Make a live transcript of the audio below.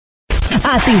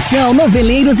Atenção,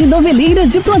 noveleiros e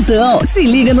noveleiras de plantão. Se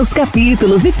liga nos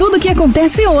capítulos e tudo que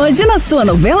acontece hoje na sua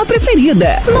novela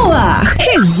preferida. No ar,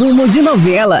 Resumo de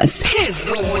Novelas.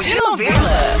 Resumo de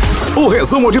Novelas. O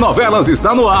Resumo de Novelas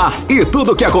está no ar e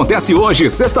tudo o que acontece hoje,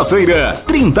 sexta-feira,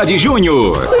 30 de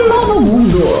junho. Novo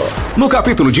Mundo. No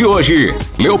capítulo de hoje,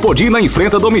 Leopoldina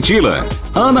enfrenta Domitila.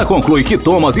 Ana conclui que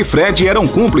Thomas e Fred eram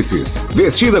cúmplices.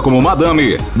 Vestida como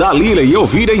madame, Dalila e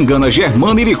Elvira engana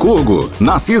Germana e Licurgo.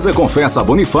 Narcisa confessa a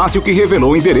Bonifácio que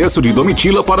revelou o endereço de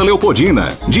Domitila para Leopoldina.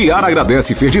 Diara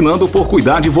agradece Ferdinando por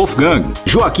cuidar de Wolfgang.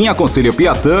 Joaquim aconselha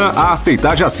Piatã a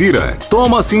aceitar Jacira.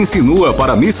 Thomas se insinua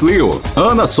para Miss Leo.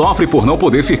 Ana sofre por não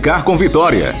poder ficar com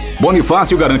Vitória.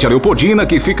 Bonifácio garante a Leopoldina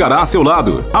que ficará a seu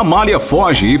lado. Amália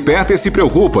foge e Peter se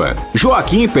preocupa.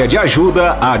 Joaquim pede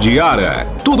ajuda a Diara.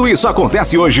 Tudo isso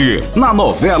acontece hoje na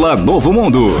novela Novo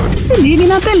Mundo. Se ligue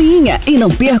na telinha e não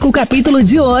perca o capítulo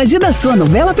de hoje da sua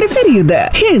novela preferida.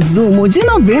 Resumo de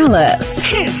Novelas.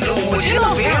 Resumo de Novelas.